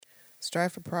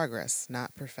Strive for progress,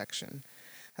 not perfection.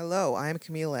 Hello, I'm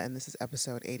Camila, and this is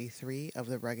episode 83 of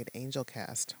the Rugged Angel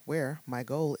cast, where my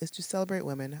goal is to celebrate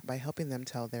women by helping them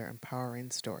tell their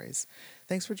empowering stories.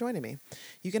 Thanks for joining me.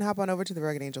 You can hop on over to the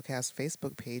Rugged Angel cast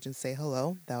Facebook page and say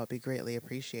hello. That would be greatly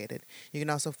appreciated. You can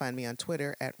also find me on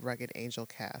Twitter at Rugged Angel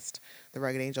Cast. The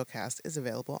Rugged Angel cast is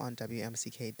available on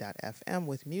WMCK.FM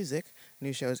with music.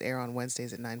 New shows air on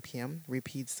Wednesdays at 9 p.m.,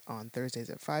 repeats on Thursdays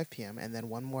at 5 p.m., and then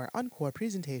one more encore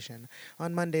presentation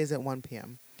on Mondays at 1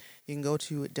 p.m. You can go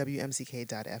to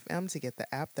WMCK.FM to get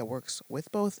the app that works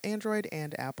with both Android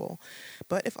and Apple.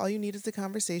 But if all you need is the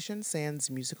conversation sans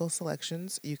musical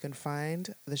selections, you can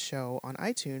find the show on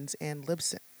iTunes and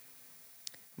Libsyn.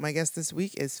 My guest this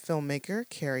week is filmmaker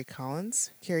Carrie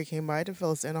Collins. Carrie came by to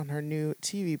fill us in on her new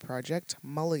TV project,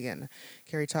 Mulligan.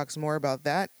 Carrie talks more about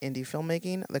that, indie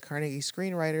filmmaking, the Carnegie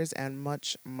Screenwriters, and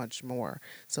much, much more.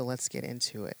 So let's get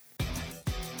into it.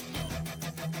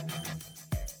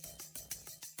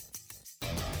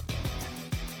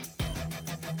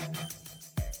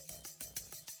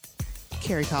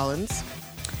 Carrie Collins.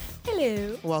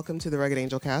 Hello. Welcome to the Rugged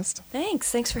Angel cast.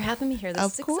 Thanks for having me here.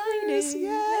 This is exciting.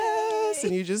 Yes.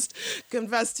 And you just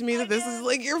confessed to me that this is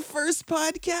like your first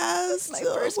podcast. My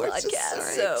first podcast,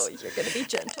 so you're going to be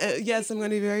gentle. Yes, I'm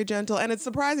going to be very gentle. And it's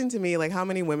surprising to me like how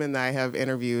many women that I have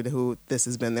interviewed who this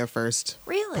has been their first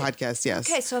podcast.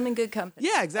 Yes. Okay, so I'm in good company.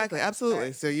 Yeah, exactly. Okay. Absolutely.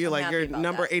 Right. So you're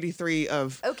number 83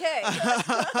 of... Okay.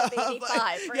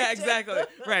 85. Yeah, exactly.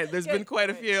 Right. There's been quite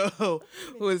a few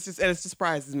who is just... And it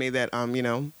surprises me that,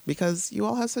 because you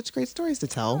all have such great stories to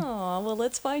tell. Oh, well,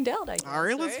 let's find out, I guess. All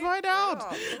right, let's find out.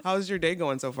 Oh. How's your day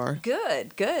going so far?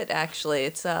 Good, actually.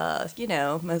 It's,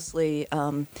 mostly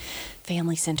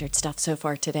family-centered stuff so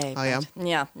far today. Oh,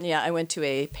 yeah? Yeah. I went to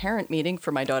a parent meeting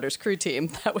for my daughter's crew team.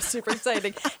 That was super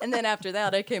exciting. And then after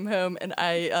that, I came home and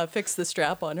I fixed the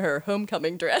strap on her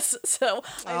homecoming dress. So,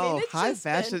 it's high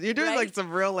fashion. You're doing like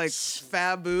some real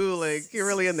fabu, you're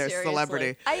really in there, seriously.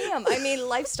 Celebrity. I am.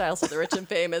 Lifestyles of the rich and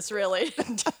famous, really.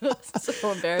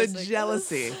 So embarrassing. The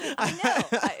jealousy. I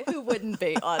know. Who wouldn't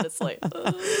be, honestly?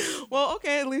 Well,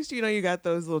 okay, at least you got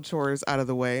those little chores out of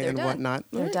the way and whatnot.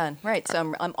 They're done. Right.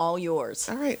 So I'm all yours.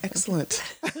 All right. Excellent.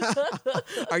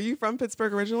 Are you from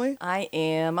Pittsburgh originally? I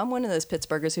am. I'm one of those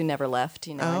Pittsburghers who never left.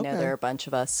 I know there are a bunch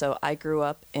of us. So I grew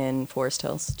up in Forest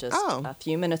Hills, just a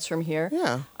few minutes from here.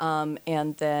 Yeah.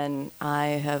 And then I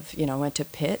have, went to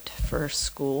Pitt for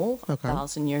school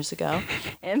 1,000 years ago.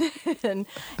 And then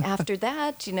after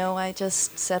that, I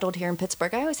just settled here in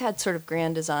Pittsburgh. I always had sort of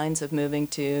grand designs of moving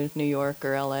to New York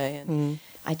or LA, and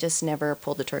I just never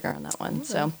pulled the trigger on that one. Okay.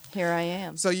 So here I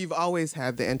am. So you've always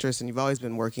had the interest, and you've always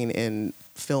been working in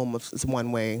film of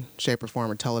one way, shape, or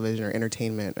form, or television, or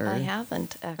entertainment. Or... I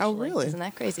haven't, actually. Oh, really? Isn't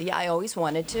that crazy? Yeah, I always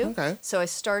wanted to. Okay. So I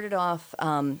started off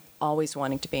always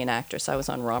wanting to be an actress. I was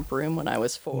on Romp Room when I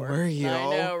was 4. Were you?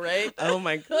 I know, right? Oh,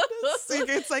 my goodness.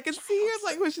 It's like, I can see you. It's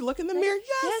like when you look in the mirror.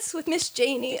 Yes, with Miss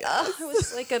Janie. It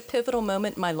was like a pivotal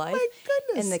moment in my life. My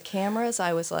goodness. And the cameras,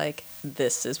 I was like,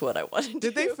 this is what I want to do.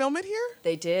 Did they film it here?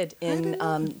 They did in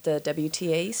the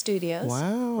WTA studios.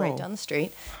 Wow. Right down the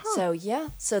street. Huh.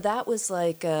 So that was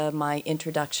like my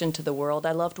introduction to the world.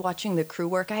 I loved watching the crew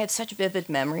work. I have such vivid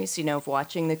memories, of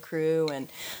watching the crew, and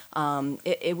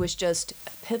it was just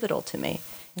pivotal to me.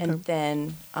 Okay. And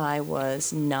then I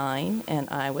was 9, and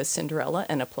I was Cinderella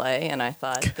in a play, and I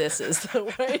thought, this is the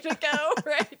way to go,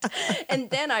 right? And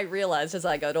then I realized as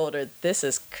I got older, this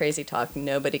is crazy talk.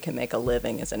 Nobody can make a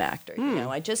living as an actor.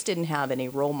 I just didn't have any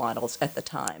role models at the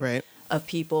time. Right. Of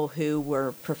people who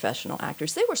were professional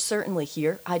actors. They were certainly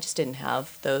here. I just didn't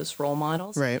have those role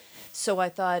models. Right. So I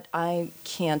thought, I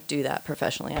can't do that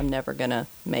professionally. I'm never going to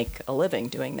make a living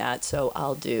doing that. So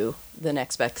I'll do the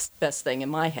next best thing in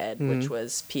my head, which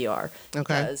was PR. Okay.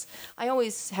 Because I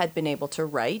always had been able to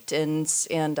write,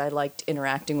 and I liked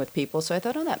interacting with people. So I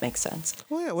thought, that makes sense.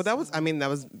 Well, yeah. Well, that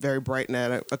was very bright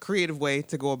and a creative way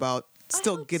to go about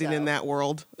still getting in that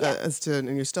world,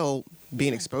 and you're still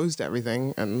being exposed to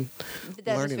everything and learning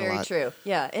a lot. That is very true.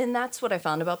 Yeah, and that's what I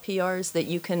found about PR is that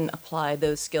you can apply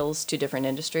those skills to different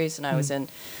industries. And I was in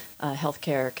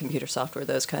healthcare, computer software,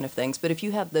 those kind of things. But if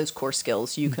you have those core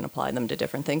skills, you can apply them to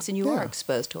different things, and you are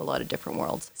exposed to a lot of different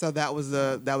worlds. So that was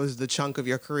the chunk of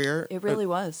your career? It really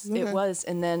was. Okay. It was.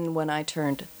 And then when I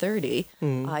turned 30,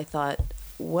 I thought,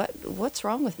 what's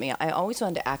wrong with me? I always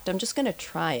wanted to act. I'm just going to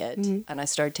try it. And I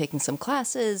started taking some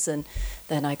classes, and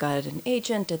then I got an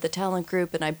agent at the talent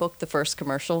group, and I booked the first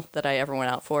commercial that I ever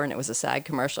went out for, and it was a SAG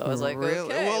commercial. I was like,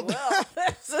 really? Okay, well,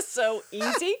 this is so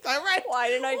easy. All right. Why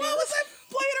didn't I do What was I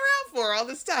playing around for all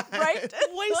this time? Right?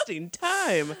 Wasting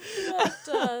time.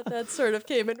 That sort of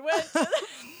came and went.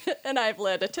 And I've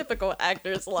led a typical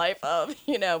actor's life of,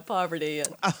 poverty.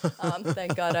 And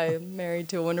thank God I'm married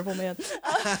to a wonderful man.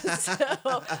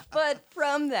 But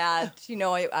from that,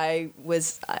 I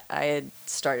had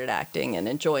started acting and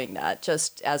enjoying that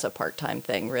just as a part-time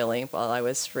thing, really, while I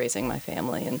was raising my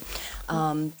family.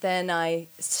 And then I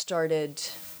started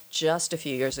just a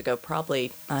few years ago,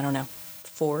 probably, I don't know,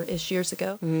 4-ish years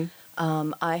ago. Mm-hmm.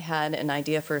 I had an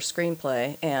idea for a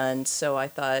screenplay, and so I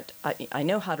thought, I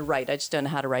know how to write, I just don't know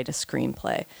how to write a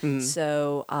screenplay. Mm-hmm.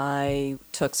 So I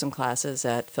took some classes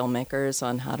at Filmmakers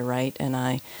on how to write, and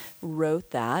I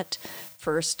wrote that.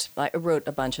 First, I wrote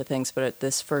a bunch of things, but at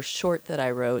this first short that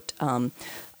I wrote,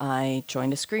 I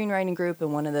joined a screenwriting group,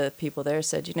 and one of the people there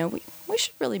said, we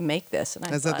should really make this. And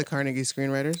Is that the Carnegie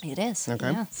Screenwriters? It is.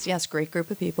 Okay. Yes, great group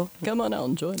of people. Come on out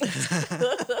and join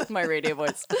us. My radio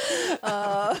voice.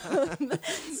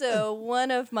 So one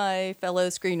of my fellow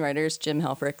screenwriters, Jim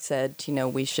Helfrich, said,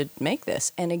 we should make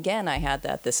this. And again, I had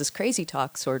that this is crazy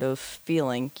talk sort of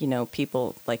feeling,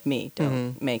 people like me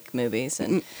don't make movies.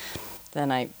 And then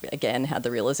I, again, had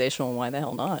the realization, well, why the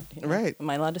hell not? Right. Am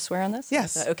I allowed to swear on this?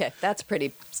 Yes. Okay, it's a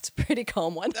pretty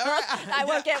calm one. I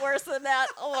won't get worse than that,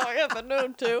 although I haven't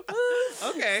known to.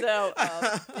 Okay. So,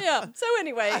 yeah. So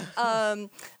anyway,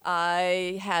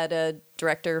 I had a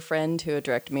director friend who had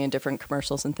directed me in different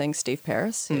commercials and things, Steve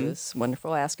Paris, who was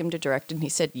wonderful. I asked him to direct, and he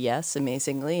said yes,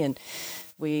 amazingly, and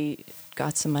we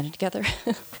got some money together.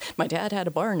 My dad had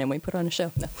a barn, and we put on a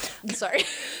show. No, I'm sorry.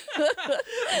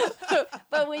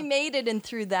 But we made it, and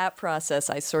through that process,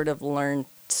 I sort of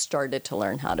started to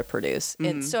learn how to produce.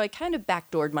 And so I kind of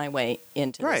backdoored my way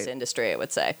into this industry, I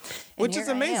would say. And which is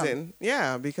amazing.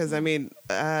 Yeah, because,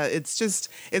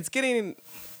 it's getting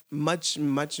much,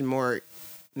 much more,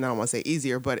 I don't want to say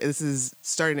easier, but it's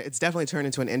definitely turned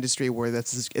into an industry where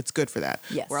it's good for that.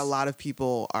 Yes. Where a lot of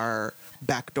people are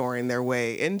backdooring their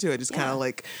way into it, just kind of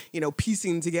like,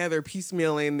 piecing together,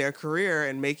 piecemealing their career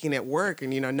and making it work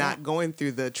and, not going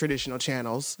through the traditional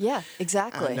channels. Yeah,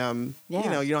 exactly. And, you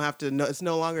don't have to know, it's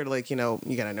no longer like, you got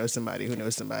to know somebody who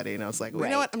knows somebody. It's like, well, you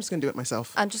know what? I'm just going to do it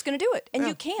myself. I'm just going to do it. And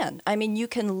you can. You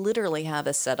can literally have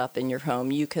a setup in your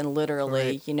home. You can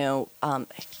literally,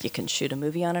 you can shoot a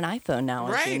movie on an iPhone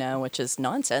now, as you know, which is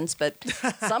nonsense, but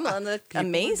some of them are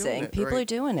amazing. People are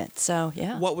doing it. So,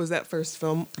 yeah. What was that first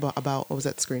film about? What was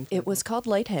that screen? It was called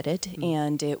Lightheaded,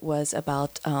 and it was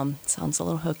about, sounds a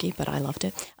little hokey, but I loved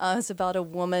it. It was about a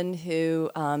woman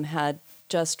who had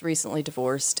just recently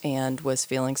divorced and was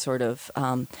feeling sort of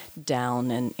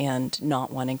down and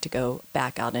not wanting to go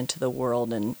back out into the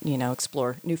world and,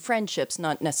 explore new friendships,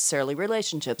 not necessarily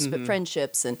relationships, but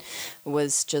friendships, and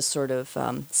was just sort of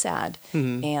sad.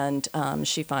 And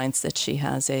she finds that she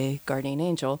has a guardian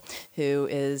angel who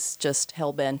is just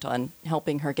hell-bent on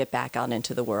helping her get back out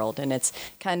into the world. And it's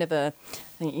kind of a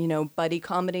buddy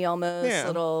comedy almost,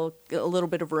 a little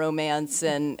bit of romance,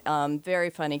 and very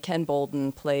funny. Ken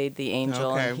Bolden played the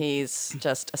angel, and he's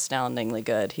just astoundingly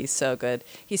good. He's so good.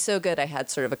 I had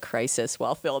sort of a crisis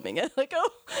while filming it. Like,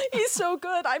 oh, he's so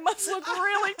good. I must look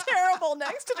really terrible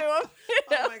next to him.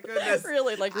 Oh my goodness.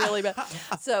 really bad.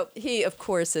 So he, of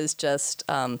course, is just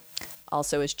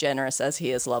also as generous as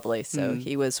he is lovely. So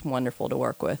he was wonderful to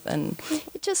work with. And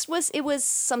it was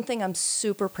something I'm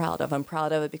super proud of. I'm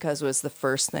proud of it because it was the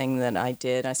first thing that I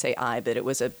did. I say I, but it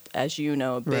was, as you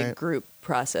know, a big group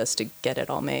process to get it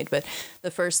all made. But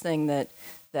the first thing that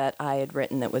I had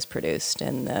written that was produced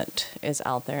and that is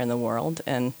out there in the world,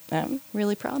 and I'm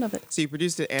really proud of it. So you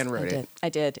produced it and wrote it? I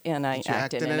did, and I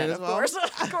acted in it, of course.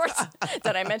 Of course.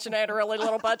 Did I mention I had a really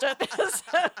little budget?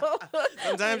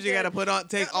 Sometimes you got to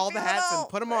take all the hats and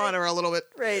put them on or a little bit.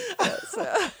 Right.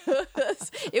 So,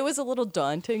 it was a little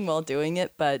daunting while doing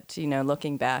it, but,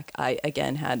 looking back, I,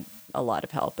 again, had a lot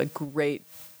of help,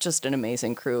 just an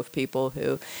amazing crew of people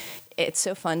who... It's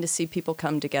so fun to see people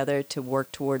come together to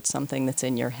work towards something that's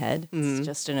in your head. It's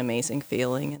just an amazing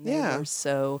feeling. And they were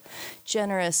so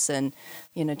generous and,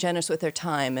 generous with their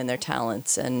time and their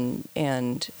talents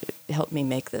and helped me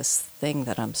make this thing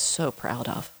that I'm so proud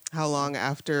of. How long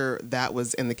after that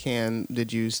was in the can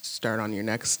did you start on your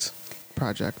next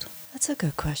project? That's a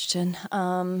good question.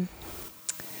 I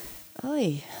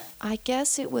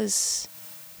guess it was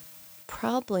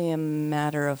probably a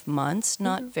matter of months,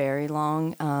 not very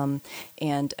long.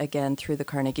 And again, through the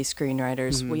Carnegie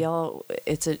Screenwriters,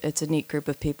 it's a neat group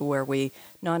of people where we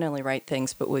not only write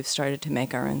things, but we've started to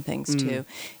make our own things too.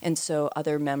 And so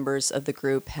other members of the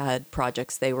group had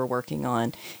projects they were working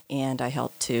on, and I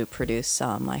helped to produce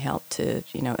some. I helped to,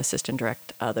 assist and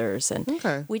direct others.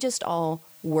 And we just all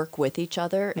work with each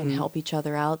other and help each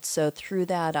other out. So through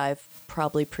that, I've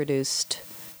probably produced,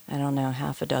 I don't know,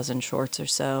 half a dozen shorts or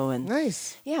so. And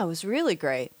nice. Yeah, it was really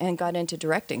great, and got into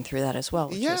directing through that as well,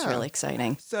 which was really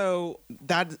exciting. So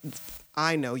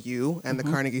I know you and the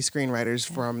Carnegie Screenwriters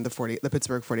from the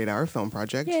Pittsburgh 48-Hour Film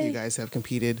Project. Yay. You guys have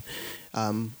competed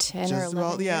 10 or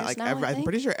 11 years now, I'm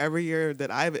pretty sure every year that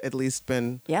I've at least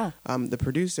been the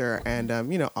producer, and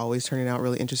always turning out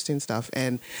really interesting stuff.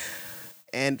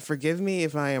 And forgive me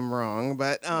if I am wrong,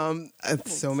 but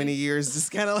so many years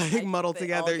just kind of like muddled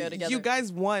together. You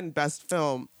guys won Best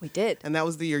Film. We did. And that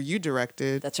was the year you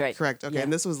directed. That's right. Correct. Okay. Yeah.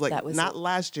 And this was not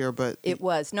last year, but... It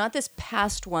was. Not this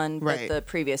past one, but the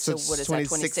previous. So what is that,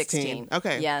 2016?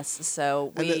 Okay. Yes.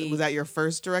 So was that your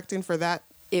first directing for that?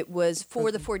 It was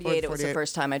for the 48. It was the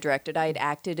first time I directed. I had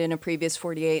acted in a previous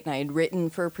 48, and I had written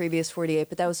for a previous 48,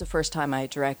 but that was the first time I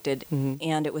directed,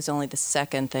 and it was only the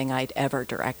second thing I'd ever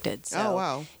directed.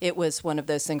 So it was one of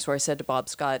those things where I said to Bob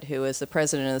Scott, who is the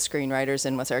president of the Screenwriters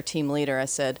and was our team leader, I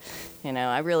said,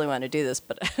 I really want to do this,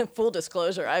 but full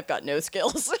disclosure, I've got no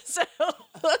skills. So,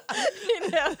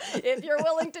 if you're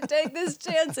willing to take this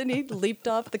chance, and he leaped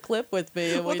off the cliff with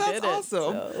me, and we did it. That's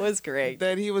awesome. So it was great.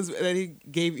 That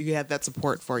he had that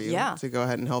support for you to go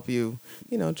ahead and help you,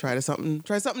 try something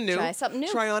new.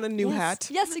 Try on a new hat.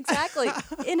 Yes, exactly.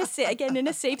 In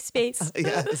a safe space.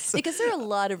 Yes. Because there are a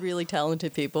lot of really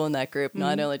talented people in that group,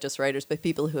 not only just writers, but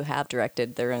people who have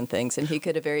directed their own things. And he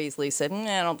could have very easily said,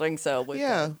 I don't think so.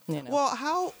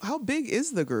 Well, how big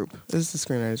is the group? Is the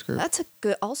Screenwriters group? That's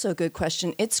also a good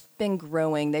question. It's been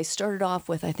growing. They started off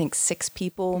with, I think, 6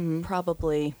 people,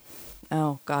 probably...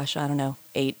 Oh, gosh, I don't know,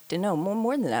 8, no,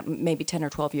 more than that, maybe 10 or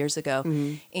 12 years ago.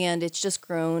 And it's just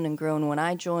grown and grown. When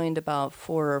I joined about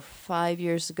 4 or 5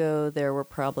 years ago, there were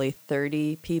probably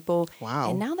 30 people. Wow.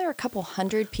 And now there are a couple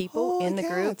hundred people in the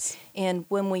group. And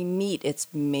when we meet, it's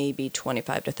maybe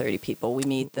 25 to 30 people. We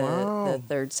meet the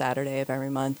third Saturday of every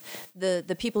month.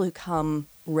 The people who come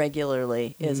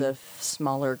regularly is a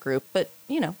smaller group, but,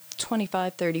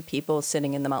 25, 30 people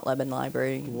sitting in the Mount Lebanon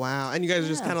Library. Wow. And you guys are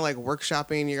just kind of like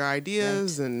workshopping your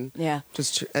ideas and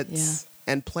just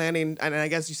and planning. And I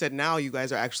guess you said now you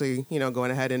guys are actually, going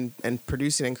ahead and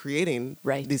producing and creating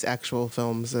these actual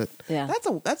films.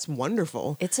 That's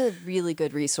wonderful. It's a really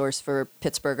good resource for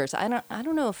Pittsburghers. I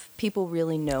don't know if people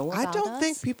really know about us. I don't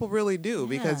think people really do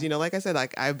because, like I said,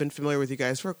 like I've been familiar with you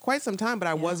guys for quite some time, but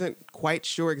I wasn't quite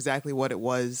sure exactly what it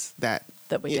was that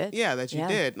we did. Yeah, that you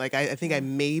did. Like I think I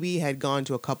maybe had gone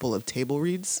to a couple of table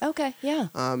reads. Okay, yeah.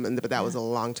 But that was a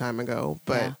long time ago.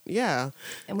 But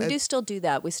and we do still do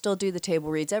that. We still do the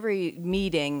table reads. Every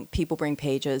meeting, people bring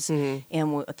pages, and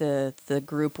the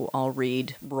group will all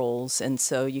read roles, and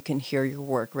so you can hear your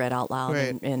work read out loud,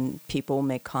 and people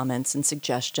make comments and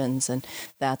suggestions, and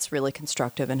that's really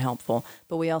constructive and helpful.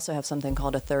 But we also have something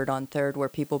called a third on third, where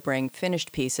people bring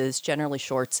finished pieces, generally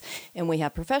shorts, and we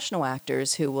have professional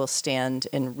actors who will stand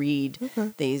and read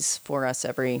these for us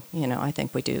every, I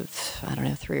think we do,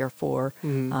 3 or 4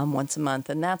 once a month.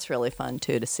 And that's really fun,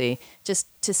 too, to see. Just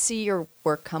to see your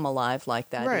work come alive like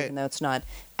that, even though it's not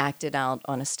acted out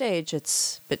on a stage,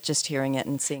 but just hearing it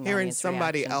and seeing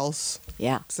somebody reaction. else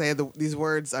say these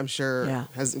words, I'm sure,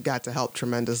 has got to help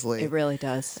tremendously. It really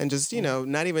does. And just,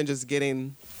 not even just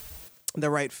getting the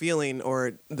right feeling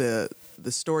or the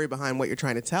story behind what you're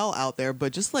trying to tell out there,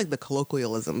 but just like the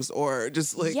colloquialisms or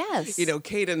just like,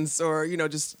 cadence or,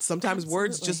 just sometimes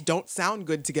words just don't sound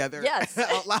good together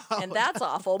out loud. And that's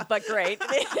awful, but great.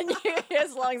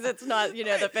 As long as it's not,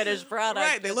 the finished product.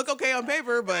 Right. They look okay on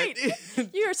paper, but you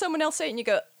hear someone else say it and you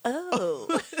go,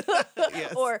 oh,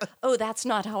 or, oh, that's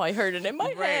not how I heard it in my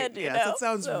head. It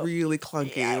sounds really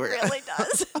clunky. Yeah, it really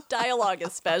does. Dialogue,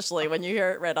 especially when you hear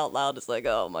it read out loud, it's like,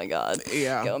 oh my God.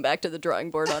 Yeah. Going back to the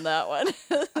drawing board on that one.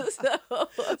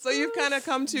 So you've kind of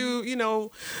come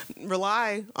to,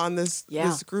 rely on this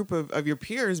group of your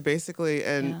peers basically.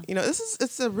 And,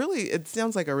 it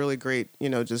sounds like a really great,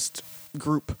 just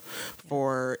group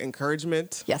for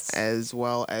encouragement. Yes. As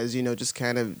well as, just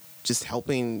kind of just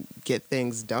helping get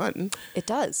things done. It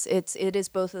does. It is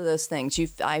both of those things.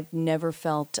 I've never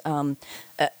felt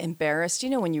embarrassed.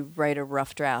 When you write a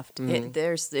rough draft,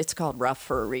 it's called rough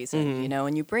for a reason.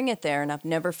 And you bring it there, and I've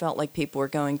never felt like people are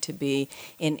going to be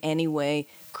in any way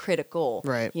critical.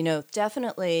 Right.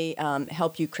 Definitely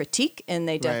help you critique, and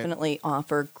they definitely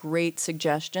offer great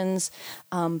suggestions,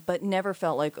 but never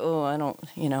felt like,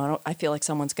 I feel like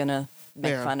someone's gonna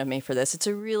make fun of me for this. It's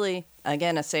a really,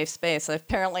 again, a safe space.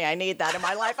 Apparently I need that in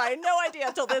my life. I had no idea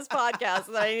until this podcast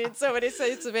that I need so many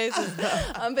safe spaces.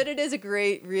 But it is a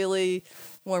great, really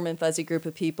warm and fuzzy group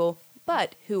of people,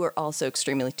 but who are also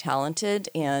extremely talented.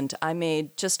 And I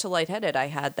made, just to lightheaded, I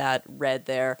had that read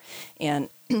there, and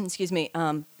excuse me,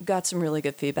 got some really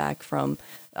good feedback from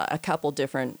a couple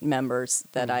different members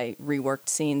that I reworked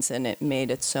scenes, and it made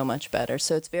it so much better.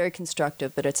 So it's very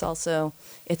constructive, but it's also,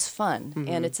 it's fun.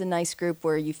 And it's a nice group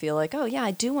where you feel like, oh yeah,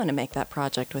 I do want to make that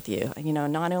project with you.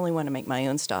 Not only want to make my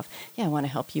own stuff, I want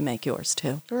to help you make yours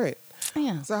too. Right.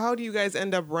 Yeah. So how do you guys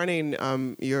end up running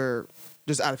your,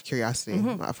 just out of curiosity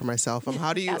for myself,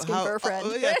 how do you asking for a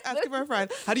friend? Asking for a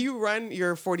friend. How do you run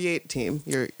your 48 team?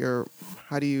 Your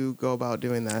how do you go about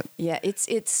doing that? Yeah,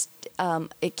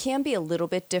 it can be a little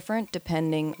bit different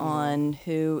depending on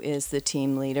who is the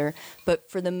team leader, but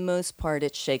for the most part,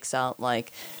 it shakes out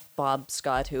like Bob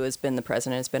Scott, who has been the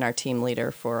president, has been our team leader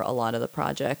for a lot of the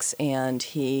projects, and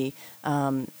he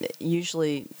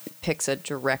usually picks a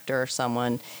director or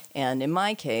someone. And in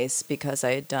my case, because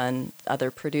I had done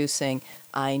other producing,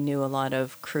 I knew a lot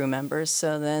of crew members.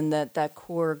 So then that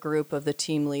core group of the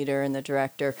team leader and the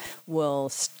director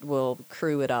will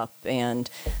crew it up. And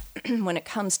when it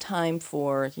comes time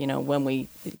for, when we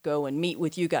go and meet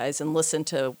with you guys and listen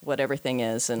to what everything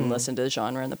is and listen to the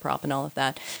genre and the prop and all of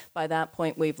that, by that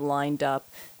point we've lined up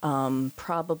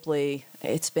probably,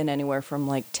 it's been anywhere from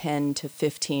like 10 to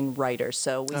 15 writers.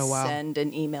 So we send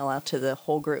an email out to the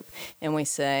whole group and we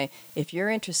say, if you're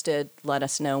interested, let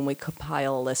us know, and we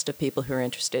compile a list of people who are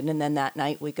interested. And then that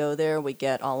night we go there, we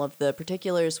get all of the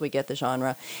particulars, we get the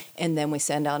genre, and then we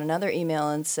send out another email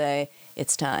and say,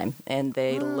 it's time. And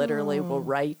they literally will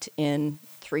write in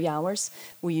 3 hours.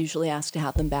 We usually ask to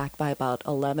have them back by about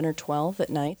 11 or 12 at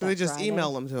night. So they just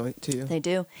email them to you. They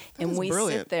do. And we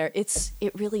sit there. It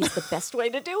really is the best way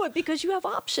to do it because you have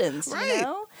options, right.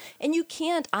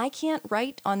 And I can't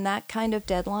write on that kind of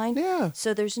deadline. Yeah.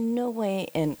 So there's no way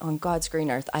on God's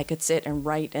green earth I could sit and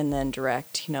write and then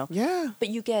direct, Yeah. But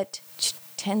you get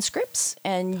 10 scripts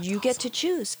and you get to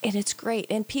choose, and it's great.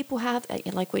 And people have,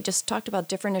 like we just talked about,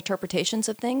 different interpretations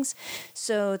of things,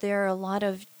 so there are a lot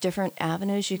of different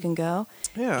avenues you can go.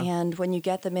 And when you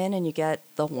get them in and you get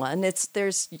the one,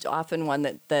 there's often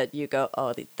one that you go,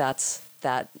 oh,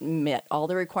 that met all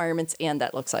the requirements and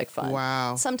that looks like fun.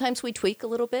 Wow. Sometimes we tweak a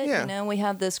little bit. We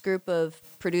have this group of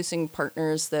producing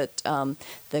partners that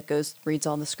reads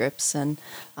all the scripts, and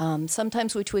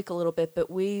sometimes we tweak a little bit, but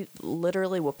we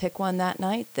literally will pick one that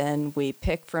night. Then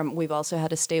we've also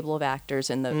had a stable of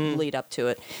actors in the lead up to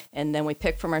it, and then we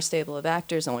pick from our stable of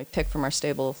actors and we pick from our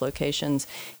stable of locations,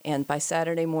 and by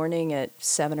Saturday morning at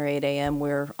 7 or 8 a.m.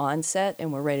 we're on set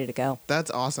and we're ready to go.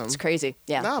 That's awesome. It's crazy.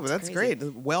 Yeah. No, but that's great.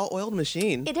 Well-oiled machine.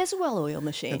 It is a well-oiled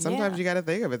machine. And sometimes you got to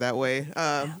think of it that way.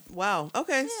 Wow.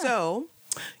 Okay. Yeah. So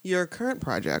your current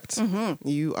project,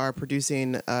 you are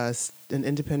producing an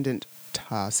independent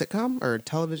sitcom or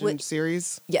television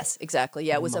series? Yes, exactly.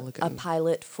 Yeah, it was a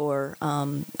pilot for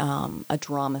a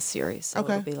drama series. So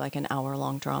it'll be like an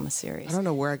hour-long drama series. I don't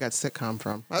know where I got sitcom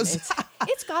from.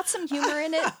 It's got some humor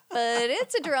in it, but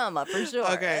it's a drama for sure.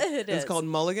 Okay. It's called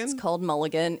Mulligan? It's called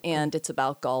Mulligan, and it's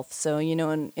about golf. So,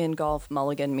 in golf,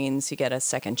 Mulligan means you get a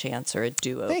second chance or a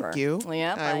do-over. Thank you.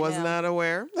 Yeah, I was not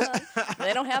aware.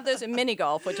 They don't have those in mini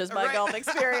golf, which is my golf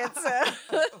experience.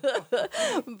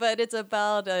 But it's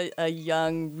about a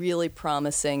young, really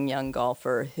promising young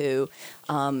golfer who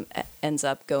ends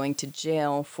up going to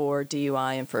jail for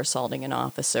DUI and for assaulting an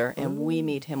officer. And we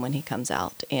meet him when he comes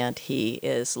out, and he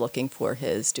is looking for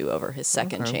his do-over, his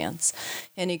second chance.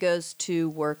 And he goes to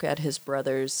work at his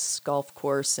brother's golf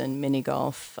course and mini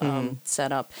golf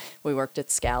setup. We worked at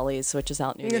Scally's, which is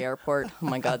out near the airport. Oh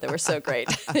my God, they were so great.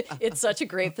 It's such a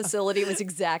great facility. It was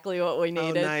exactly what we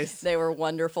needed. Oh, nice. They were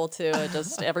wonderful too.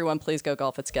 Everyone please go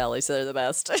golf at Scally's. They're the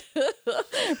best.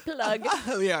 Plug.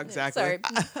 Yeah, exactly. Sorry.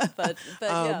 But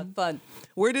yeah, fun.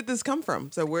 Where did this come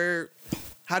from? So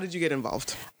How did you get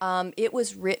involved? It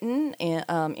was written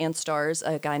and stars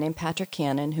a guy named Patrick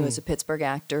Cannon, who is a Pittsburgh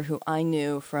actor who I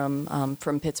knew from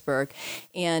Pittsburgh,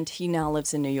 and he now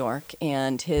lives in New York.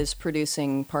 And his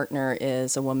producing partner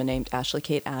is a woman named Ashley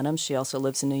Kate Adams. She also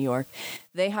lives in New York.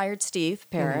 They hired Steve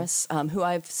Paris, who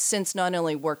I've since not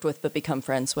only worked with but become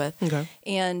friends with. Okay.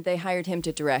 And they hired him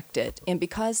to direct it. And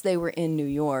because they were in New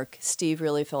York, Steve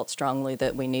really felt strongly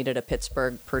that we needed a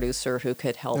Pittsburgh producer who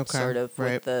could help sort of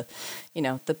with the,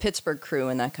 the Pittsburgh crew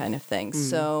and that kind of thing.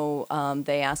 So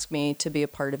they asked me to be a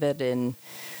part of it in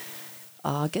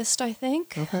August, I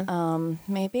think,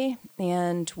 maybe.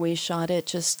 And we shot it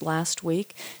just last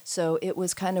week. So it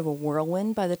was kind of a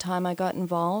whirlwind by the time I got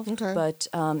involved. Okay. But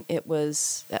it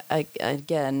was,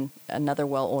 again, another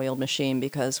well-oiled machine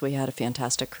because we had a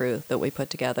fantastic crew that we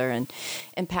put together.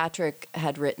 And Patrick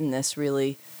had written this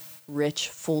really rich,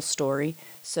 full story.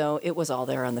 So it was all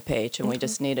there on the page, and we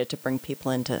just needed to bring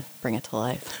people in to bring it to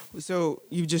life. So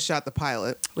you just shot the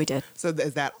pilot. We did. So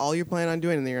is that all you're planning on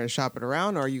doing, and then you're going to shop it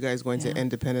around, or are you guys going to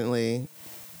independently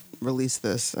release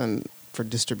this and for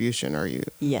distribution? Are you?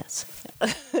 Yes.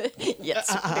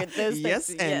 Yes. Yes,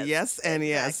 and yes, and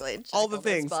yes. Exactly. All the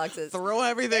things. Boxes. Throw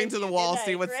everything to the wall,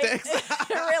 see what sticks.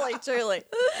 Really, truly.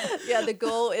 Yeah, the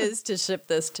goal is to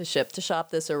shop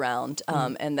this around.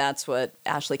 And that's what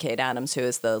Ashley Kate Adams, who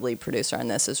is the lead producer on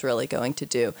this, is really going to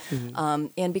do.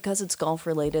 And because it's golf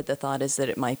related, the thought is that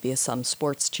it might be some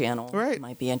sports channel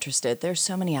might be interested. There's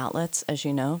so many outlets, as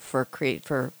you know, for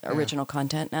original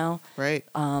content now. Right.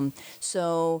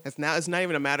 So it's not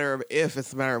even a matter of if,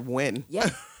 it's a matter of when. Yeah.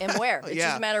 And where. It's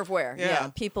just a matter of where. Yeah.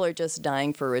 People are just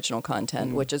dying for original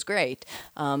content, which is great.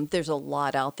 There's a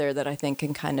lot out there that I think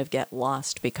can kind of get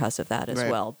lost because of that as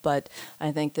well. But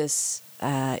I think this,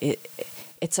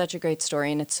 it's such a great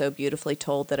story, and it's so beautifully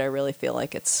told that I really feel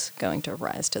like it's going to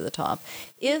rise to the top.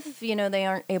 If, they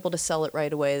aren't able to sell it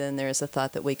right away, then there's a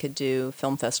thought that we could do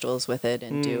film festivals with it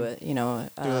and do it,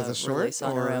 as a short, release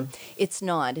on our own. It's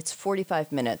not. It's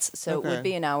 45 minutes, so it would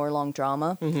be an hour-long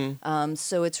drama.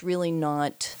 So it's really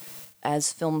not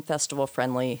as film festival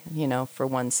friendly, for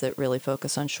ones that really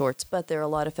focus on shorts. But there are a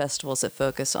lot of festivals that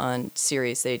focus on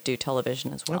series. They do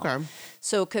television as well. Okay.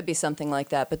 So it could be something like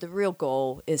that. But the real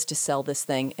goal is to sell this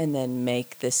thing and then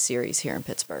make this series here in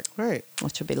Pittsburgh. Right.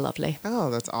 Which would be lovely.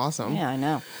 Oh, that's awesome. Yeah, I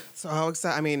know. So how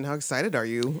excited are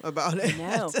you about it?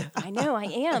 I know, I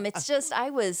am. It's just,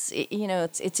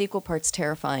 it's equal parts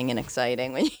terrifying and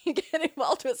exciting when you get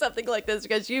involved with something like this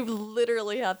because you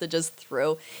literally have to just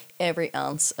throw every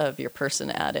ounce of your person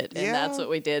at it. And that's what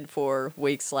we did for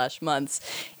weeks/months.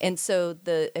 And so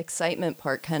the excitement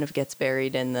part kind of gets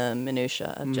buried in the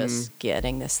minutia of just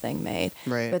getting this thing made.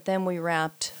 Right. But then we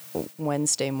wrapped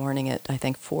Wednesday morning at, I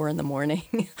think, 4 a.m,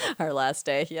 our last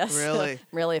day. Yes. Really?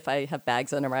 Really, if I have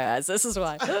bags under my eyes, this is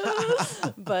why.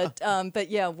 But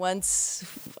yeah, once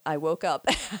I woke up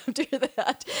after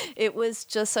that, it was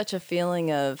just such a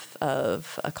feeling of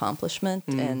accomplishment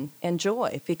and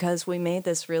joy because we made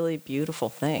this really beautiful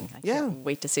thing. I can't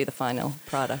wait to see the final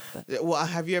product. But. Well,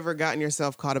 have you ever gotten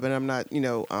yourself caught up in, I'm not,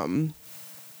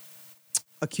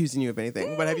 accusing you of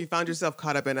anything, but have you found yourself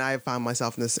caught up in, I found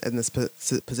myself in this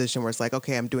position where it's like,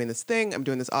 okay, I'm doing this thing, I'm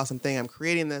doing this awesome thing, I'm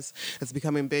creating this, it's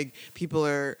becoming big, people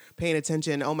are paying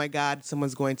attention, oh my God,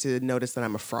 someone's going to notice that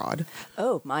I'm a fraud.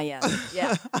 Oh my,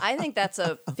 yeah. I think that's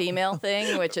a female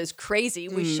thing, which is crazy.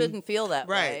 We shouldn't feel that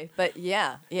way. But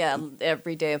yeah,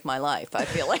 every day of my life, I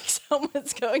feel like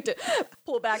someone's going to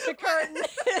pull back the curtain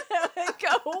and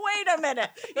go, wait a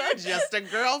minute. You're just a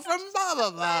girl from blah,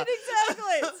 blah, blah. Right,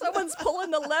 exactly. Someone's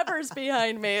pulling the levers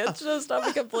behind me. It's just, I'm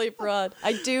a complete fraud.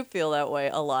 I do feel that way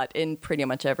a lot in pretty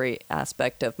much every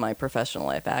aspect of my professional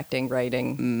life, acting,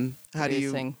 writing,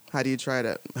 producing. How do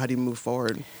you move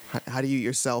forward? How do you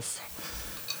yourself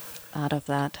out of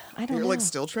that? I don't know. You're like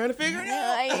still trying to figure it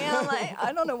out? I am.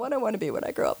 I don't know what I want to be when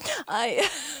I grow up.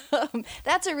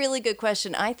 That's a really good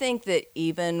question. I think that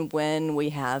even when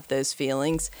we have those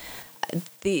feelings,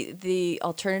 the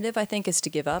alternative, I think, is to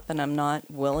give up, and I'm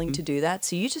not willing to do that.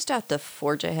 So you just have to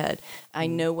forge ahead. I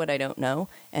know what I don't know,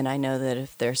 and I know that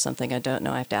if there's something I don't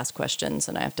know, I have to ask questions,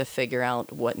 and I have to figure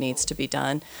out what needs to be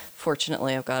done.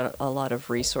 Fortunately, I've got a lot of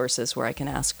resources where I can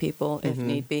ask people if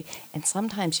need be, and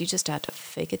sometimes you just have to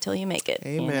fake it till you make it.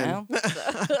 Amen.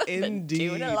 So, Indeed.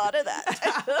 Doing a lot of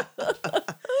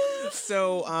that.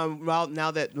 So, well,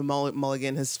 now that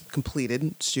Mulligan has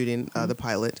completed shooting the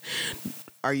pilot,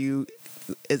 are you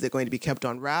is it going to be kept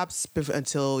on wraps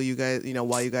until you guys,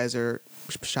 while you guys are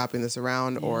shopping this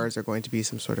around, or is there going to be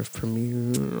some sort of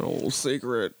premiere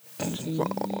secret?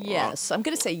 Yes, I'm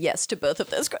going to say yes to both of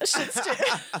those questions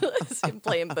too. I'm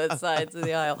playing both sides of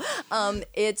the aisle.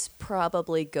 It's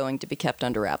probably going to be kept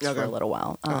under wraps for a little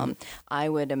while. I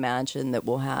would imagine that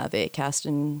we'll have a cast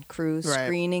and crew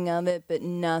screening of it, but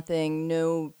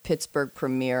no Pittsburgh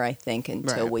premiere, I think,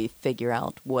 until we figure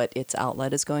out what its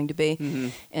outlet is going to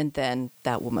be. And then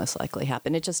that will most likely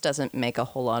happen. It just doesn't make a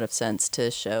whole lot of sense to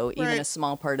show even a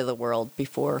small part of the world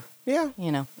before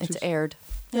it's aired.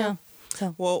 Yeah.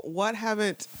 So. Well, what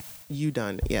haven't you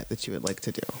done yet that you would like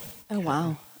to do? Oh,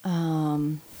 wow.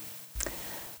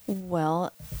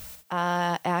 Well,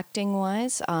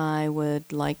 acting-wise, I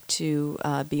would like to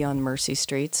be on Mercy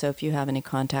Street. So if you have any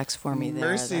contacts for me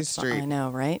there. Mercy Street. I know,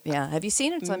 right? Yeah. Have you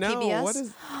seen it? It's on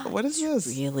PBS. What is this?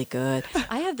 Really good.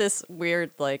 I have this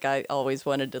weird, I always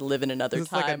wanted to live in another is this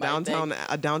time. Like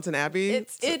a Downton Abbey?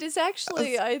 It is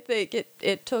actually, I think,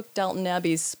 it took Downton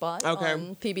Abbey's spot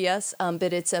on PBS,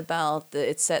 but it's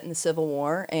it's set in the Civil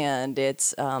War, and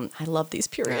it's, I love these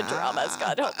period dramas.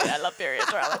 God help me, I love period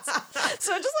dramas.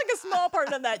 So just like a small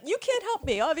part of that. You can't help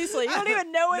me, obviously. You don't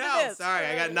even know what it is. Sorry,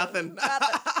 I got nothing.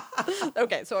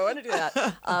 Okay, so I want to do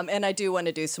that. And I do want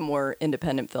to do some more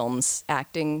independent films,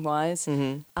 acting-wise.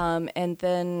 And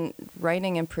then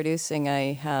writing and producing,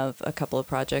 I have a couple of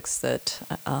projects that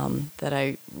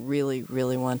I really,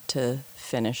 really want to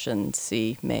finish and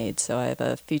see made. So I have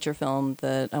a feature film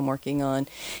that I'm working on,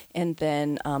 and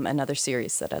then another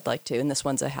series that I'd like to. And this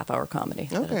one's a half-hour comedy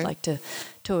that I'd like to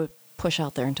push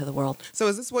out there into the world. So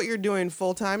is this what you're doing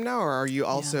full time now, or are you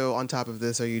also on top of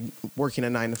this? Are you working a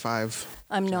 9-to-5?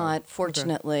 I'm not.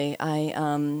 Fortunately, I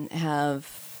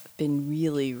have been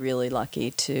really, really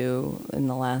lucky to, in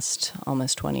the last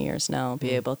almost 20 years now,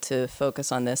 be able to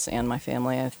focus on this and my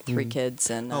family. I have 3 kids,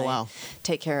 and I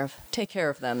take care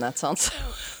of them. That sounds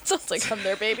like I'm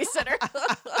their babysitter.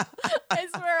 I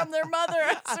swear I'm their mother.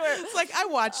 I swear. It's like I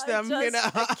watch them,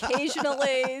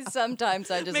 occasionally.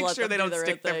 Sometimes I just make let sure them they don't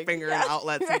stick their finger in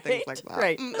outlets and things like that.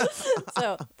 Right.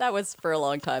 So that was for a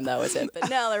long time. That was it. But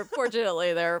now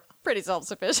they're pretty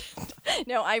self-sufficient.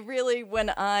 No,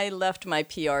 when I left my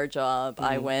PR job,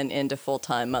 I went into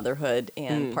full-time motherhood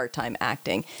and part-time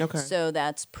acting. Okay. So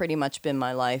that's pretty much been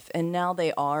my life. And now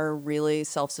they are really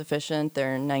self-sufficient.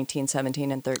 They're 19,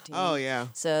 17, and 13. Oh, yeah.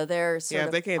 So they're sort of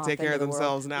if they can't take care of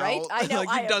themselves now, right? I know.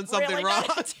 You've done something really wrong.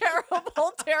 Done a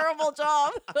terrible, terrible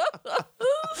job.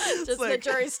 Just the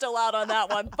jury's still out on that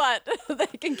one, but they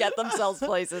can get themselves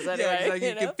places anyway. Yeah,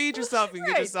 you can feed yourself and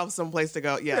get yourself someplace to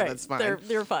go. Yeah, that's fine.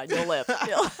 They're fine. You'll live.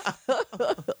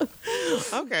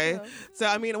 Okay. So,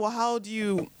 how do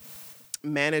you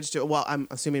manage to, I'm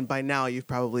assuming by now you've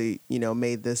probably,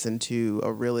 made this into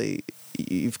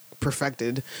you've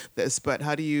perfected this, but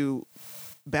how do you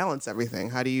balance everything?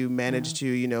 How do you manage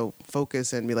to,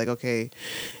 focus and be like, okay,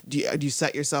 do you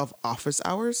set yourself office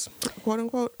hours, quote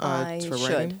unquote, for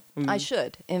writing? I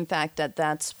should. In fact,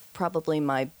 that's probably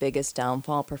my biggest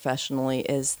downfall professionally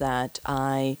is that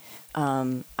I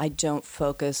don't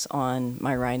focus on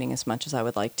my writing as much as I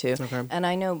would like to. Okay. And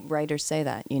I know writers say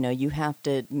that, you have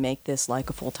to make this like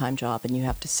a full-time job, and you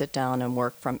have to sit down and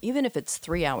work from, even if it's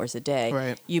 3 hours a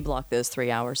day, you block those 3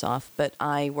 hours off. But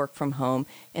I work from home,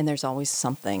 and there's always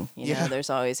something, you know, there's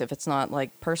always, if it's not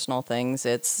like personal things,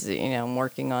 it's, I'm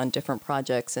working on different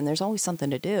projects, and there's always something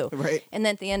to do. Right. And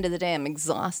then at the end of the day, I'm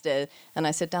exhausted, and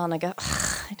I sit down and I go,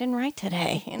 I didn't write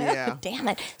today, damn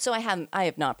it. So I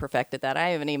have not perfected that. I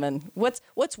haven't even,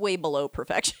 what's way below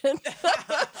perfection?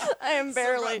 I am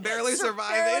barely surviving. Barely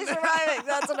surviving.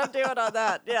 That's what I'm doing on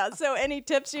that. Yeah. So any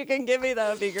tips you can give me,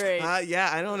 that would be great.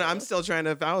 I don't know. I'm still trying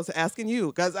to, I was asking you,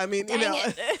 because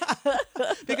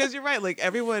because you're right. Like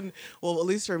everyone, well, at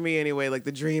least for me anyway, like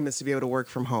the dream is to be able to work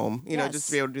from home, just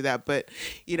to be able to do that. But,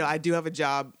 I do have a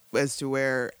job as to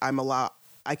where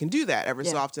I can do that every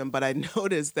so often, but I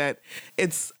noticed that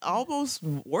it's almost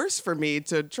worse for me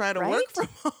to try to work from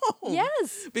home.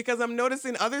 Yes. Because I'm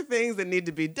noticing other things that need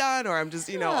to be done, or I'm just,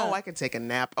 I can take a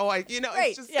nap.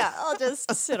 It's just... I'll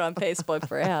just sit on Facebook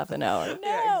for half an hour.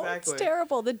 No, exactly. It's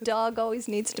terrible. The dog always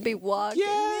needs to be walked.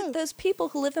 Yeah. And those people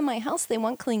who live in my house, they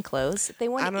want clean clothes. They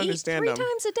want to eat 3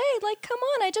 times a day. Like, come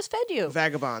on, I just fed you.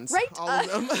 Vagabonds. Right? All of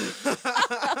them.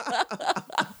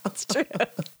 That's true.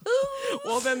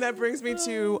 Well, then that brings me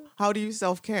to, how do you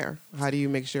self-care? How do you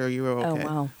make sure you're okay?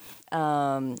 Oh,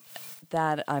 wow.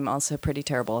 that I'm also pretty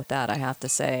terrible at that. I have to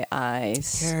say,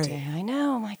 Carrie. I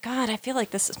know. My God, I feel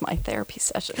like this is my therapy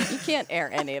session. You can't air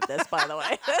any of this, by the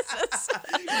way. This is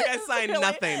You guys signed really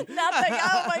nothing. Nothing.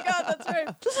 Oh my God, that's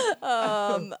right.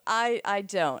 I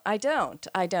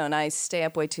don't. I stay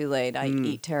up way too late. I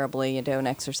eat terribly. I don't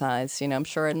exercise. I'm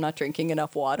sure I'm not drinking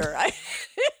enough water. I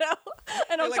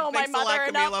don't call my mother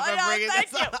enough.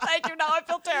 Thank you. Now I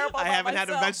feel terrible. I haven't had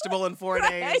a vegetable in 4 days.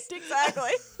 Right,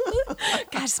 exactly.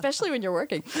 God, especially when you're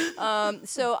working.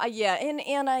 So I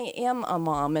am a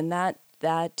mom, and that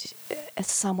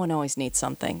someone always needs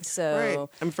something. So, right.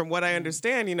 And from what I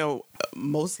understand,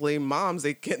 mostly moms,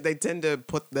 they tend to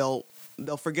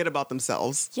they'll forget about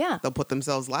themselves. Yeah. They'll put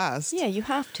themselves last. Yeah, you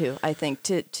have to, I think,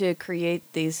 to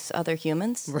create these other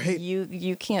humans. Right.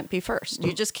 You can't be first.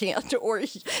 You just can't, or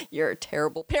you're a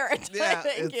terrible parent. Yeah, I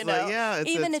think,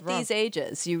 even it's at rough. these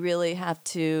ages, you really have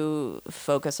to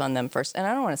focus on them first. And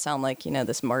I don't want to sound like,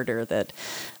 this martyr that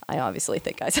I obviously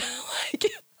think I sound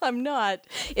like. I'm not.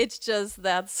 It's just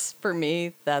for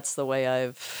me, that's the way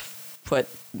I've put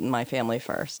my family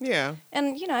first. Yeah.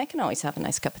 And, I can always have a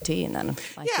nice cup of tea and then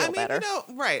I feel better.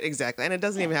 Right, exactly. And it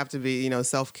doesn't even have to be,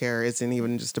 self-care isn't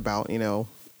even just about,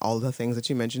 all the things that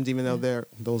you mentioned, even though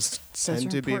those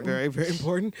tend to be very, very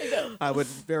important. I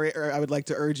would like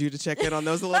to urge you to check in on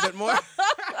those a little bit more.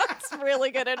 That's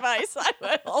really good advice.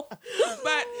 I will.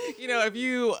 But, if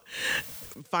you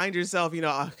find yourself,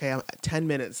 okay, I'm 10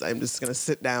 minutes, I'm just going to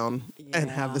sit down and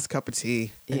have this cup of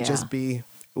tea and just be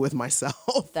with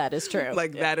myself. That is true.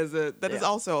 That is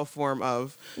also a form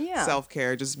of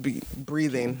self-care, just be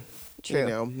breathing.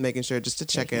 True. Making sure just to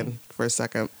check in for a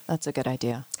second. That's a good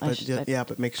idea.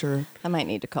 But make sure. I might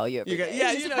need to call you every day.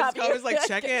 It's always like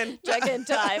check in. Check in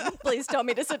time. Please tell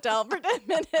me to sit down for 10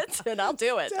 minutes and I'll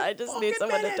do it. I just need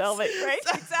someone to tell me. Right?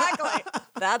 Exactly.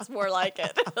 That's more like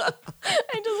it. I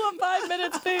just want 5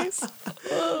 minutes, please.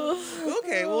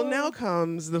 Okay, well, now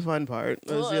comes the fun part.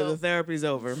 The therapy's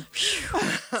over.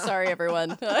 Sorry,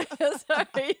 everyone. Sorry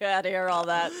you had to hear all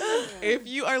that. If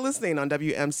you are listening on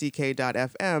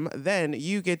WMCK.FM, then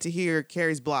you get to hear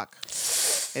Carrie's Block.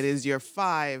 It is your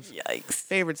 5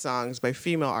 favorite songs by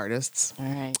female artists. All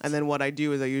right. And then what I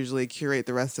do is I usually curate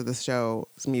the rest of the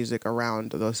show's music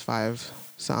around those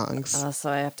 5 songs.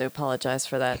 So I have to apologize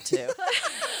for that, too.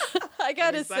 I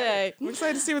gotta say, I'm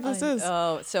excited to see what this is.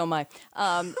 Oh, so am I.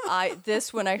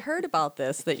 When I heard about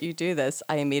this, that you do this,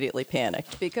 I immediately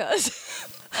panicked because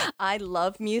I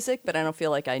love music, but I don't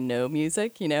feel like I know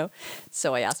music,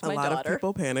 So I asked my daughter. A lot of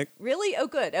people panic. Really? Oh,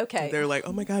 good. Okay. They're like,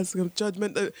 oh my God, it's a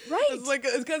judgment. Right.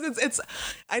 It's because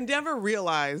I never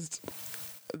realized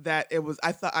that it was,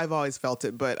 I've always felt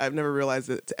it, but I've never realized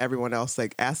it to everyone else.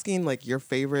 Like asking your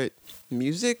favorite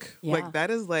music,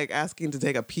 that is like asking to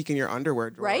take a peek in your underwear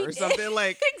drawer or something.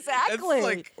 Exactly.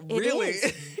 It's really.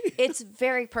 It's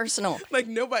very personal.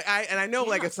 Nobody, I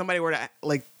know if somebody were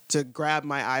to grab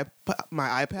my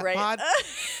iPad pod,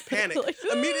 panic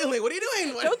immediately. What are you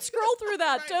doing? Don't scroll through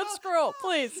that. Don't scroll,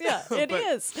 please. Yeah,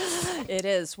 it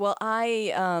is. Well,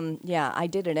 I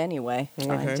did it anyway.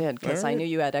 Okay. I did because I knew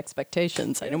you had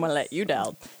expectations. I didn't want to let you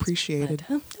down. Appreciated.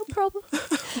 No problem.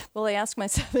 Well, I asked my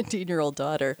 17-year-old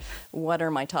daughter, what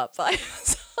are my top 5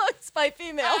 songs by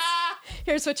females?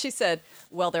 Here's what she said.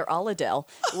 Well, they're all Adele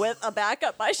with a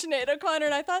backup by Sinead O'Connor.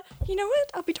 And I thought, you know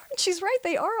what? I'll be darned. She's right.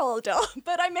 They are all Adele.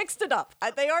 But I mixed it up.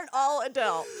 They aren't all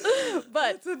Adele.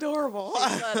 But it's adorable.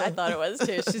 I thought it was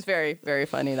too. She's very, very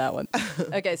funny, that one.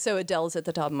 Okay, so Adele's at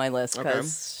the top of my list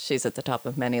because she's at the top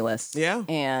of many lists. Yeah.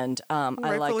 And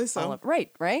I like so.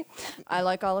 right. I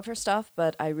like all of her stuff,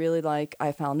 but I really like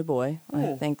I Found a Boy.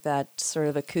 Ooh. I think that sort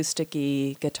of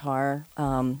acoustic-y guitar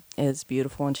is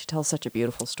beautiful, and she tells such a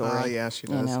beautiful story. Oh, yeah, she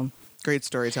does. Great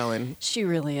storytelling. She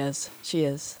really is. She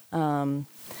is.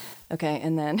 Okay,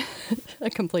 and then a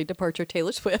complete departure,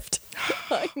 Taylor Swift.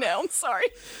 I know, I'm sorry.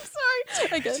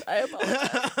 Again, I apologize.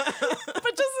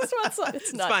 But just this one song.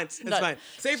 It's not. It's fine.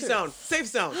 Safe zone.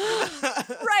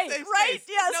 Right. Safe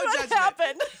Yes, no what judgment.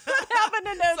 happened? What happened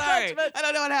in no judgment? I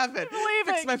don't know what happened.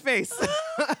 Fix my face.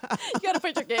 You got to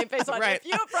put your game face on. Right. If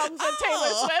you have problems with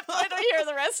Taylor Swift, I don't hear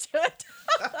the rest of it.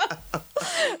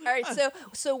 All right,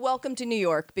 so welcome to New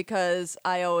York, because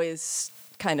I always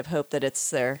kind of hope that it's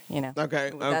there,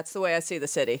 Okay. That's the way I see the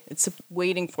city. It's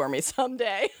waiting for me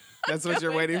someday. That's what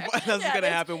you're waiting for. That's what's going to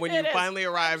happen when you finally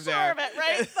arrive there. Sure of it,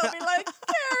 right? They'll be like,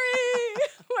 Carrie,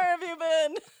 where have you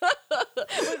been?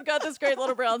 We've got this great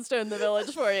little brownstone in the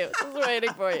village for you. It's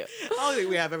waiting for you. Oh,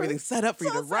 we have everything set up for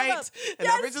you to write. And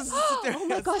Yes. just sit there. Oh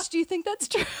my gosh, do you think that's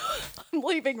true? I'm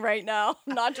leaving right now.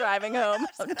 I'm not driving home.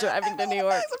 I'm driving to New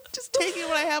York. I'm just taking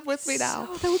what I have with me now.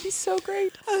 Oh, that would be so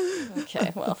great.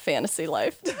 Okay, well, fantasy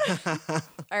life.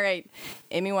 All right,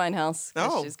 Amy Winehouse.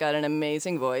 Oh. She's got an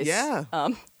amazing voice. Yeah.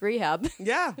 Rehab.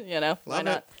 Yeah. You know, why Love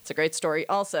not? it. It's a great story.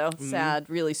 Also, sad,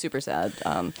 really super sad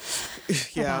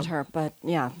Yeah. about her. But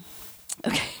yeah.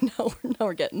 Okay, now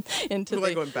we're getting into We're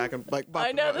like going back and like.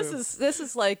 I know this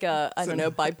is like a I don't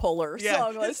know, bipolar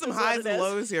song There's list. some is what highs it and is.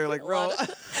 lows here. Like roll.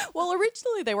 Well,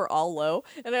 originally they were all low,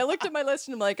 and I looked at my list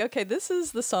and I'm like, okay, this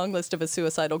is the song list of a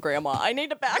suicidal grandma. I need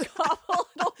to back off a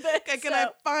little bit. Okay, can I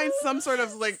find some sort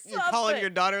of like you're calling your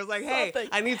daughter like, hey, Something.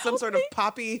 I need some sort of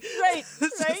poppy, Right,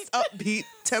 just right. upbeat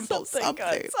tempo,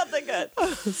 something, Something good.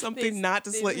 something not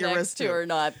to slit These your next wrist two to. are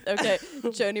not. Okay,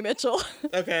 Joni Mitchell,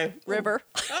 Okay, River.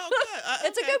 Oh, good.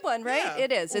 It's a good one, right? Yeah.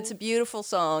 It is. It's a beautiful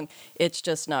song. It's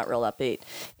just not real upbeat.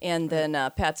 And then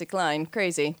Patsy Cline,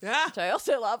 Crazy, Yeah. which I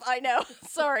also love. I know.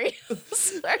 Sorry.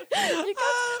 Sorry. You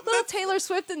got little Taylor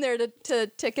Swift in there to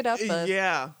tick it up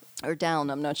Yeah. or down.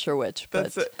 I'm not sure which.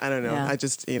 That's But it. I don't know. yeah. I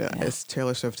just, it's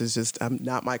Taylor Swift is just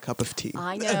not my cup of tea.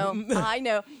 I know. I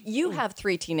know. You have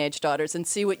 3 teenage daughters, and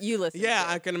see what you listen Yeah, to.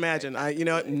 I can imagine.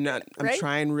 I'm Right?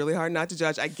 trying really hard not to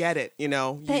judge. I get it.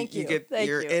 Thank you. Thank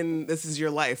you're you. in. This is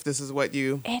your life. This is what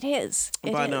you. It is.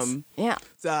 It But, is. Yeah.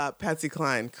 Patsy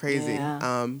Cline, Crazy.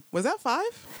 Yeah. Was that 5?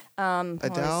 Let me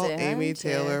Adele, see. Amy, 1, 2,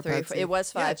 Taylor, 3, 4. Patsy. It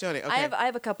was 5. Yeah, Joni. Okay. I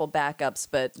have a couple backups,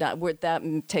 but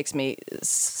that takes me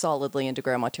solidly into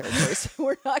grandma territory. So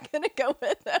we're not going to go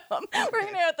with them. We're going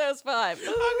to go with those 5.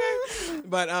 Okay.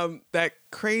 But that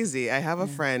Crazy. I have a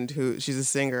friend who she's a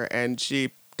singer and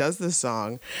she does this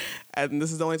song, and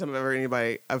this is the only time I've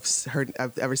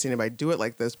ever seen anybody do it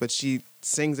like this. But she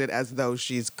sings it as though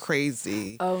she's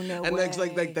crazy. Oh, no and way.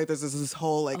 like there's this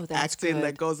whole Oh, that's acting good.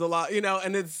 that goes along,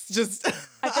 and it's just.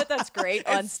 I bet that's great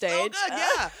on It's stage. so good,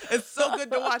 yeah. It's so good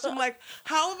to watch. I'm like,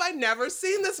 how have I never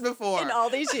seen this before? In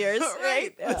all these years, right?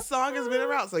 right? Yeah. The song has been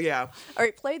around, so yeah. All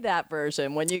right, play that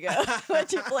version when you go. When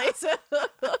you place it.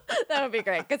 That would be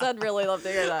great, because I'd really love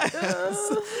to hear that.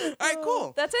 All right,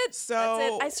 cool. That's it. So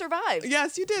That's it. I survived.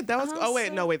 Yes, you did. That was. Oh, Wait.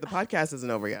 The podcast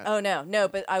isn't over yet. Oh, no,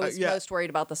 but I was yeah. most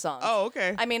worried about the song. Oh,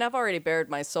 okay. I mean, I've already bared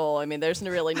my soul. I mean, there's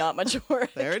really not much more.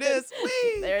 There it is.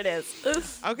 Whee! There it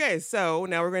is. Okay, so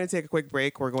now we're going to take a quick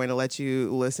break. We're going to let you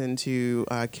listen to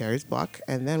Carrie's block,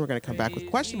 and then we're going to come back with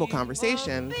Questionable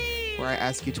Conversation, where I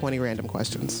ask you 20 random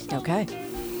questions. Okay.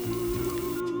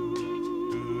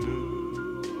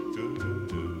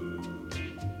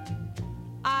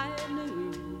 I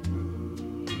knew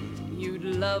you'd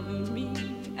love me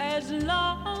as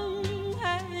long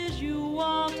as you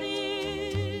wanted.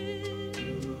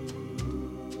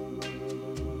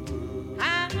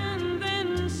 And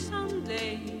then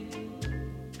someday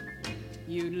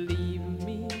you'd leave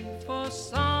me for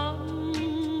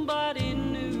somebody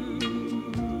new.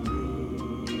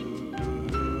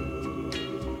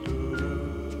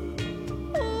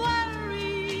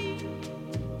 Worry,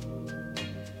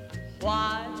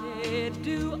 why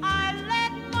do I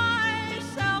let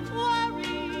myself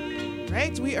worry?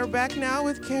 Right, we are back now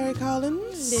with Carrie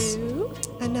Collins. Hello.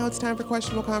 And now it's time for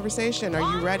Questionable Conversation. Are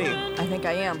you ready? I think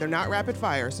I am. They're not rapid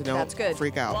fire, so don't That's good.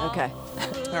 freak out. Okay.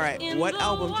 All right, what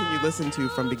album can you listen to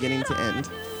from beginning to end?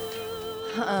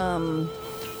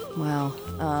 Wow.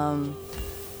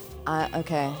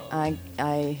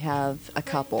 I have a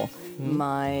couple.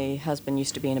 My husband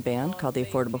used to be in a band called the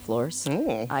Affordable Floors.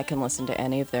 Oh. I can listen to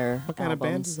any of their What kind of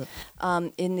band albums. is it?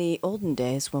 In the olden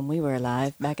days when we were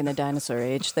alive, back in the dinosaur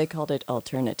age, they called it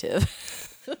alternative.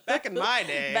 Back in my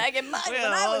day. Back in my when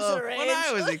I was your age. When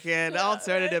I was a kid,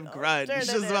 alternative grunge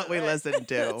is what we listened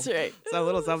to. That's right. So a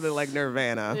little something like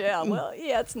Nirvana. Yeah, well,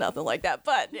 yeah, it's nothing like that,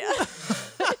 but yeah.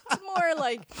 It's more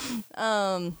like,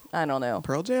 I don't know.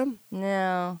 Pearl Jam?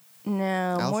 No,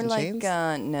 Alice more in like,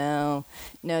 Chains?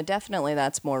 no, definitely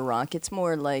that's more rock. It's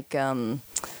more like, Goo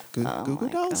Goo my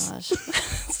Dolls? gosh.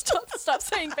 Stop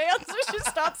saying bands. We should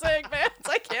stop saying bands.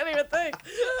 I can't even think.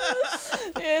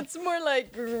 It's more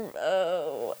like,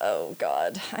 oh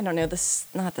God. I don't know,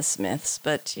 not the Smiths,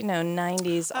 but,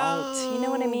 90s alt. You know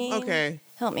what I mean? Okay.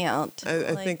 Help me out.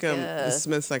 I think the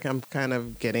Smiths, like, I'm kind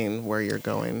of getting where you're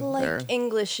going like there.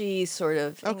 Englishy sort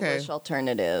of Okay. English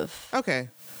alternative. Okay.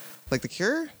 Like The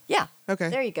Cure? Yeah. Okay.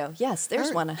 There you go. Yes, there's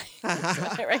All one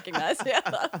I recognize. Yeah.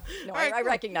 No, right, I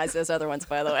cool. recognize those other ones,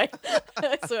 by the way.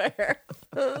 I swear.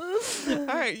 All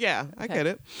right. Yeah, I get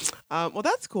it. Well,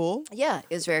 that's cool. Yeah,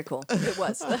 it was very cool. It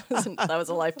was. That was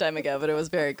a lifetime ago, but it was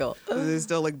very cool. Does he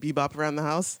still like bebop around the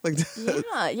house? Like,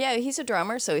 Yeah, he's a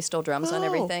drummer, so he still drums on Oh.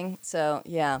 everything. So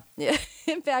yeah.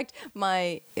 In fact,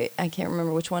 I can't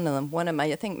remember which one of them.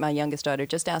 I think my youngest daughter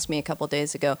just asked me a couple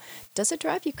days ago, "Does it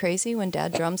drive you crazy when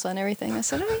Dad drums on everything?" I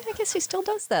said, I guess he still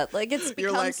does that. Like it's become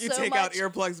you're like, you so take much, out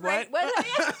earplugs. What? Right?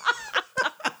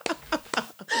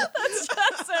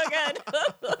 That's so good.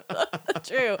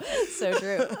 True. So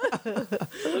true.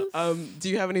 Do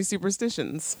you have any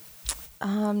superstitions?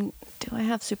 Do I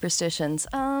have superstitions?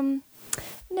 No,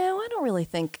 I don't really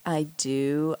think I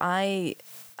do. I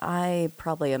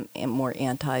probably am more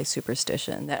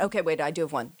anti-superstition. Okay, wait, I do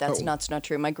have one. That's not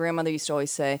true. My grandmother used to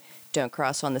always say, "Don't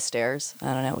cross on the stairs."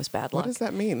 I don't know, it was bad luck. What does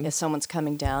that mean? If someone's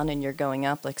coming down and you're going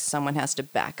up, like someone has to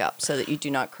back up so that you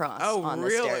do not cross on the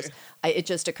really? stairs. It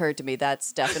just occurred to me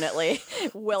that's definitely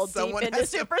Someone deep into has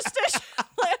to- superstition.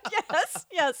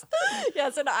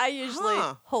 Yes. And I usually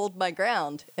hold my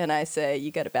ground and I say,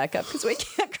 "You got to back up because we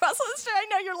can't cross on the stairs." I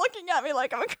know you're looking at me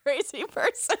like I'm a crazy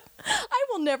person. I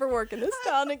will never work in this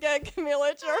town again,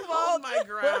 Camila. It's your Hold fault. my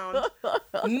ground.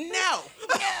 No.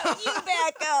 No, you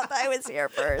back up. I was here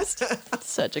first.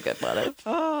 Such a good motto.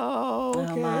 Oh,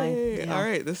 okay. my. Yeah. All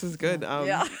right, this is good.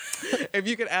 Yeah. If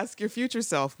you could ask your future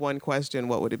self one question,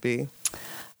 what would it be?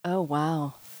 Oh,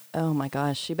 wow. Oh, my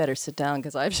gosh. You better sit down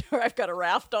because I'm sure I've got a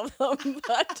raft of them.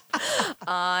 But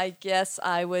I guess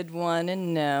I would want to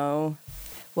know,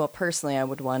 well, personally, I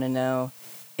would want to know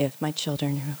if my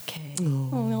children are okay.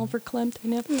 Oh, Oliver Klimt.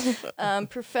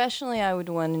 Professionally, I would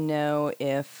want to know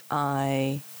if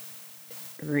I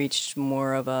reached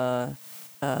more of a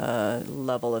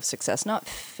level of success, not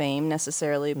fame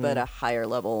necessarily, but a higher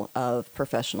level of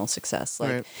professional success,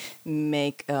 like Right.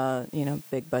 make a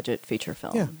big budget feature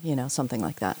film, Yeah. Something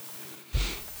like that.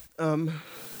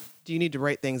 Do you need to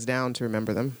write things down to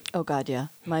remember them? Oh God, yeah.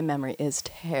 My memory is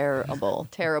terrible,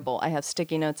 terrible. I have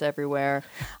sticky notes everywhere.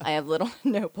 I have little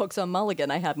notebooks on Mulligan.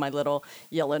 I have my little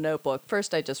yellow notebook.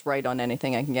 First, I just write on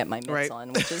anything I can get my mitts Right.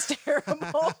 on, which is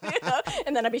terrible.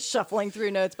 And then I'd be shuffling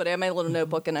through notes, but I have my little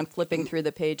notebook and I'm flipping through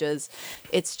the pages.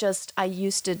 It's just, I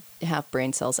used to have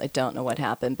brain cells. I don't know what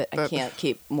happened, but I can't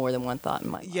keep more than one thought in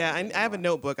my mind. Yeah, I have a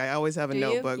notebook. I always have a Do you?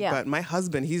 notebook. Yeah. But my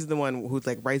husband, he's the one who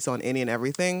like writes on any and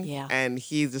everything. Yeah. And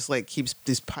he just like keeps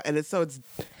these,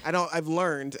 and I've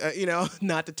learned,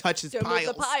 not to touch his Don't piles.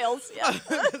 move the piles. Yeah.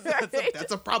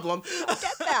 That's a problem.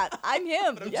 Get that. I'm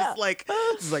him. I'm yeah. just like,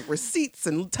 it's like receipts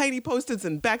and tiny Post-its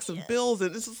and backs of bills,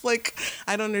 and it's just like,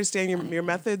 I don't understand your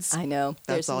methods. I know.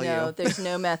 That's all you. There's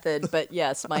no method, but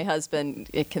yes, my husband,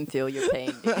 it can feel your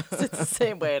pain. It's the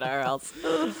same way at our house.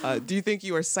 Do you think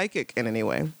you are psychic in any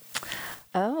way?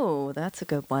 Oh, that's a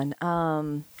good one.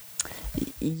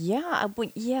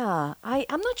 Yeah.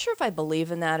 I'm not sure if I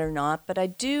believe in that or not, but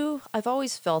I've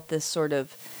always felt this sort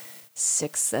of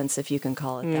sixth sense, if you can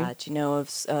call it that,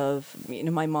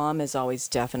 my mom has always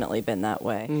definitely been that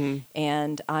way.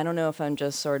 And I don't know if I'm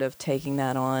just sort of taking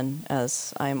that on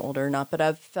as I'm older or not, but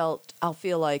I'll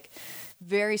feel like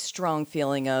very strong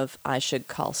feeling of I should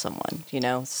call someone,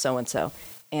 so-and-so.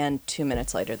 And 2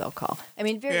 minutes later, they'll call. I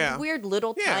mean, very weird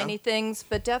little tiny things,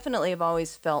 but definitely I've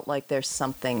always felt like there's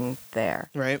something there.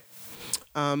 Right.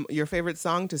 Your favorite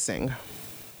song to sing?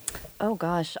 Oh,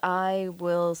 gosh. I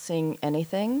will sing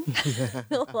anything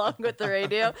along with the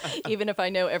radio, even if I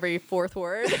know every fourth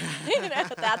word.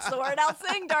 That's the word I'll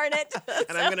sing, darn it.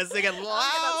 And I'm going to sing it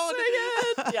loud.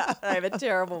 Yeah, I have a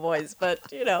terrible voice, but,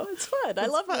 it's fun. I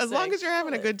love fun, to as sing. long as you're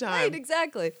having a good time. Right,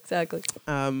 exactly.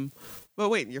 But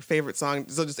wait, your favorite song?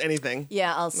 So just anything?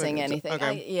 Yeah, I'll sing Okay, anything.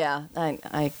 okay.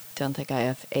 I don't think I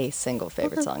have a single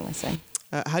favorite song I sing.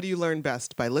 How do you learn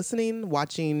best? By listening,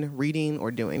 watching, reading,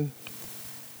 or doing?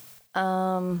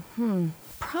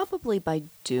 Probably by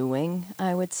doing,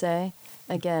 I would say.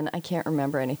 Again, I can't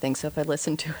remember anything, so if I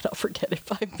listen to it, I'll forget it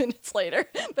 5 minutes later.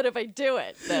 But if I do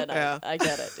it, then I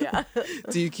get it, yeah.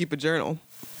 Do you keep a journal?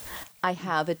 I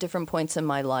have at different points in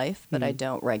my life, but I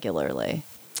don't regularly.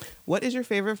 What is your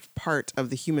favorite part of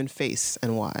the human face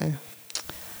and why?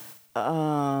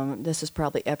 This is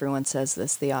probably, everyone says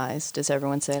this, the eyes. Does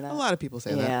everyone say that? A lot of people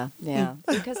say that. Yeah.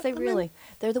 Because they're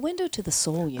the window to the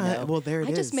soul, Well, there it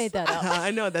is. I just made that up. I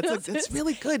know. That's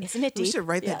really good. Isn't it deep? We should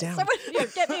write that down. Someone,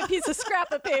 get me a piece of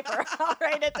scrap of paper. I'll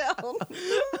write it down.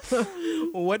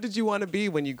 What did you want to be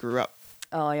when you grew up?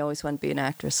 Oh, I always wanted to be an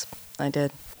actress. I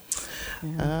did.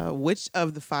 Which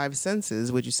of the five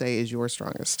senses would you say is your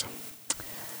strongest?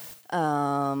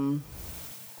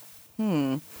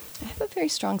 I have a very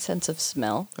strong sense of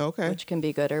smell. Okay. Which can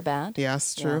be good or bad.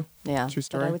 Yes, true. Yeah. True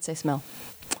story. But I would say smell.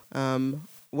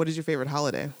 What is your favorite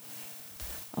holiday?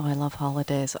 Oh, I love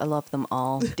holidays. I love them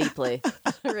all deeply.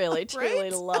 Really,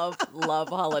 truly Right? love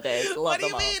holidays. Love What do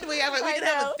them you all. mean? We can I have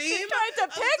know. a theme? You're trying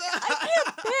to pick? I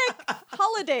can't pick.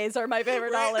 Holidays are my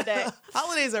favorite holiday.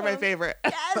 Holidays are my favorite.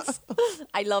 Yes.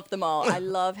 I love them all. I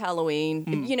love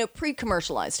Halloween. You know,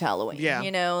 pre-commercialized Halloween. Yeah.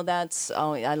 You know,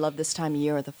 I love this time of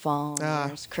year, the fall.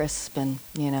 And it's crisp and,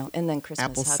 and then Christmas.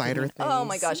 Apple how can cider you- Oh,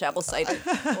 my things. gosh, apple cider.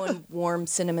 And warm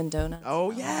cinnamon donuts.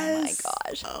 Oh yes! Oh,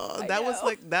 my gosh. Oh, I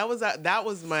that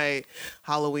was my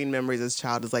Halloween memories as a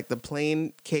child. Is like the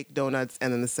plain cake donuts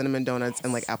and then the cinnamon donuts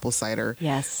and like apple cider.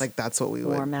 Yes. Like that's what we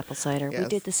would. Warm apple cider. Yes. We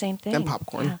did the same thing. And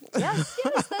popcorn. Yeah.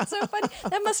 Yes, that's so funny.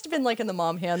 That must have been like in the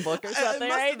mom handbook or something, It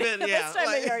must right? have been, yeah. This time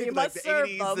of year, you like must the serve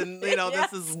 80s them. and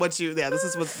this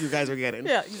is what you guys are getting.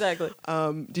 Yeah, exactly.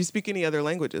 Do you speak any other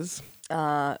languages?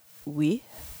 Oui.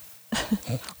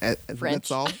 French.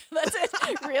 That's all. That's it.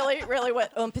 Really, really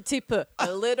what? Un petit peu.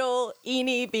 A little,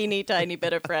 eeny, beeny, tiny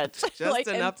bit of French. Just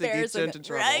enough to get you into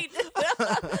trouble. Right?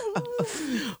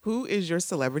 Who is your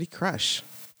celebrity crush?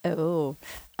 Oh,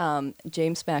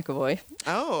 James McAvoy.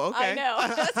 Oh, okay. I know.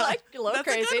 It's like a little That's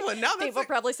a good crazy. one. No, that's People a-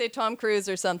 probably say Tom Cruise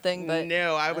or something, but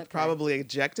No, I would probably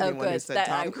eject anyone who good. said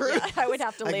Tom Cruise. I would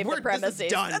have to leave the premises. This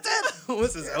is done. That's it.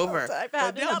 This is over. I've But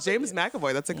had no, enough. James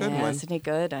McAvoy. That's a good Yeah, one. isn't he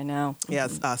good? I know.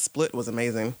 Yes, Split was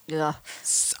amazing. Yeah.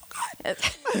 So good.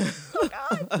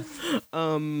 Oh,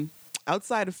 God.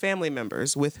 Outside of family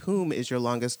members, with whom is your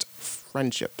longest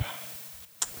friendship?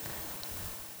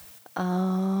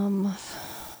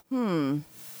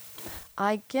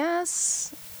 I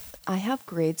guess I have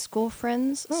grade school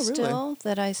friends Oh, really? still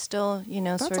that I still,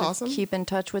 sort of awesome. keep in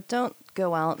touch with. Don't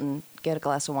go out and get a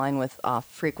glass of wine with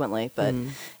frequently, but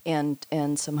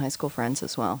and some high school friends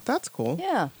as well. That's cool.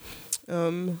 Yeah.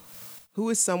 Who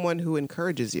is someone who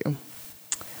encourages you?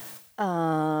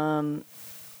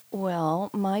 Well,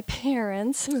 my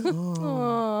parents,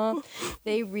 Aw.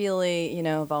 They really,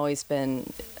 have always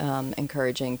been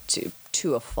encouraging to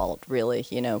a fault, really.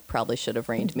 Probably should have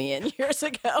reined me in years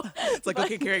ago. It's like,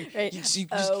 okay, Carrie, Right. you just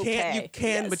Okay. you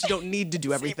can, but you don't need to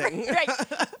do everything. Right.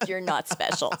 You're not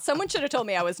special. Someone should have told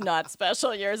me I was not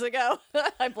special years ago.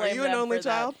 I blame you an them only for that.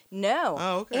 child? No.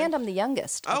 Oh, okay. And I'm the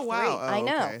youngest. of Oh, wow. three. Oh, I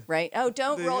know, okay. right? Oh,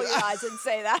 don't roll your eyes and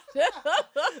say that.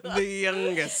 The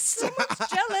youngest.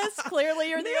 Jealous. Clearly,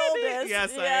 you're the oldest.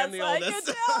 Yes, I am the oldest.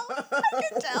 I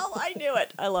could tell. I knew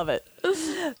it. I love it.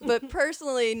 But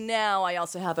personally, now I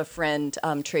also have a friend,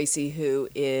 Tracy, who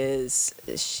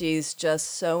she's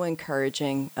just so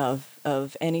encouraging of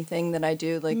anything that I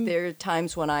do. Like there are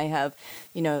times when I have,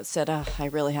 said, I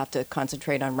really have to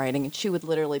concentrate on writing. And she would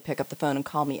literally pick up the phone and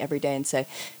call me every day and say,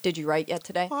 did you write yet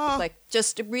today? Like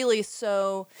just really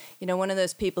so, one of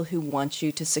those people who wants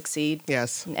you to succeed.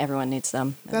 Yes. And everyone needs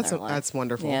them. in their life. That's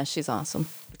wonderful. Yeah, she's awesome.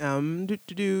 Do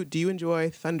you enjoy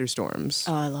thunderstorms?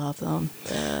 Oh, I love them.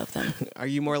 Love them. Are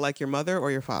you more like your mother or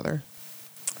your father?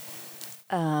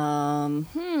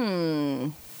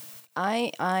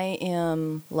 I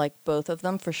am like both of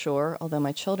them for sure, although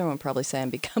my children would probably say I'm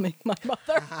becoming my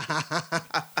mother.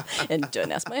 And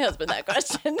don't ask my husband that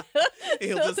question.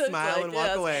 He'll just It's smile like, and walk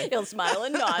yes, away. He'll smile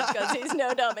and nod because he's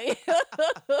no dummy.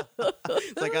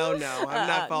 It's like, oh no, I'm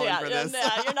not falling for this.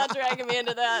 Yeah, you're not dragging me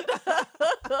into that.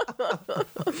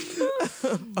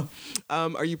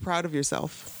 Are you proud of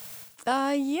yourself?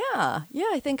 Yeah,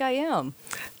 I think I am.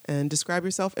 And describe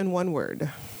yourself in one word.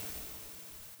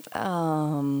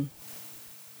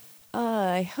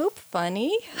 I hope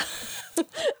funny.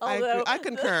 Although I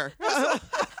concur.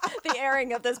 the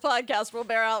airing of this podcast will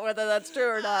bear out whether that's true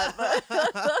or not. But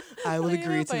I will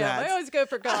agree to I that. always go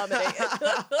for comedy.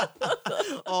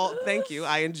 Oh, thank you.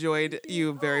 I enjoyed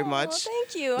you very much. Well,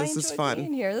 thank you. This I was enjoyed fun.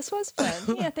 being here. This was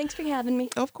fun. Yeah, thanks for having me.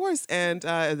 Of course. And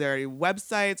are there any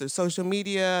websites or social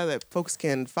media that folks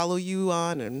can follow you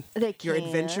on and your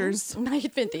adventures?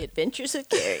 The adventures of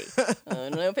Carrie. I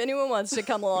don't know if anyone wants to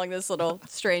come along this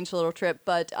strange little trip,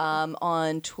 but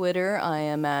on Twitter I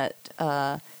am at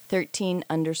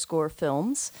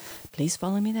 13_films. Please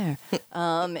follow me there.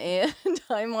 And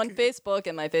I'm on Facebook,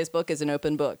 and my Facebook is an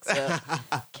open book. So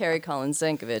Carrie Collins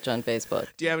Zankovich on Facebook.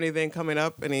 Do you have anything coming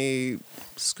up? Any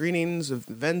screenings of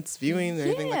events, viewing, or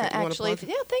anything like that you want to actually, plug?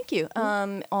 yeah, thank you.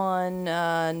 On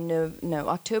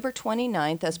October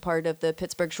 29th, as part of the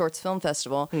Pittsburgh Shorts Film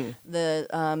Festival, the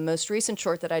most recent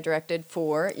short that I directed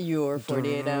for your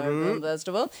 48-hour film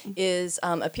festival is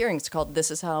appearing. It's called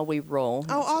 "This Is How We Roll."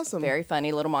 Oh, It's awesome. Very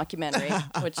funny little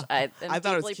mockumentary, which I am I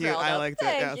thought it was deeply cute. proud I of. liked it,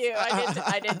 Thank yes. you.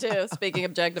 I did too, speaking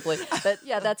objectively. But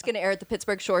yeah, that's going to air at the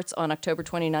Pittsburgh Shorts on October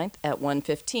 29th at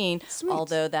 1:15. Sweet.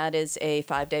 Although that is a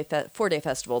 4-day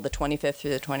festival, the 25th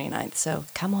through the 29th. So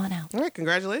come on out. All right,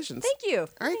 congratulations. Thank you.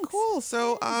 All right, cool.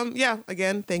 So,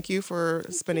 again, thank you for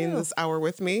spending you. this hour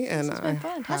with me. And It's been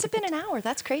fun. Has it been an hour?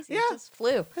 That's crazy. Yeah. It just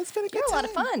flew. It's been a good You're a lot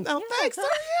of time. fun. Oh, Yeah, thanks. so- Oh,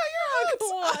 yeah,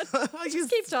 you're Come on. Just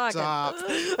keep talking. Stop.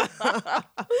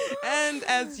 And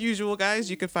as usual, guys,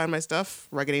 you can find my stuff,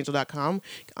 RuggedAngel.com.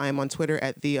 I am on Twitter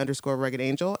at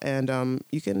 @the_RuggedAngel. And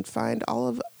you can find all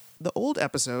of the old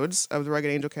episodes of the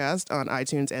Rugged Angel cast on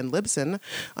iTunes and Libsyn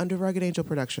under Rugged Angel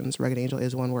Productions. Rugged Angel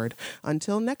is one word.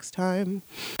 Until next time.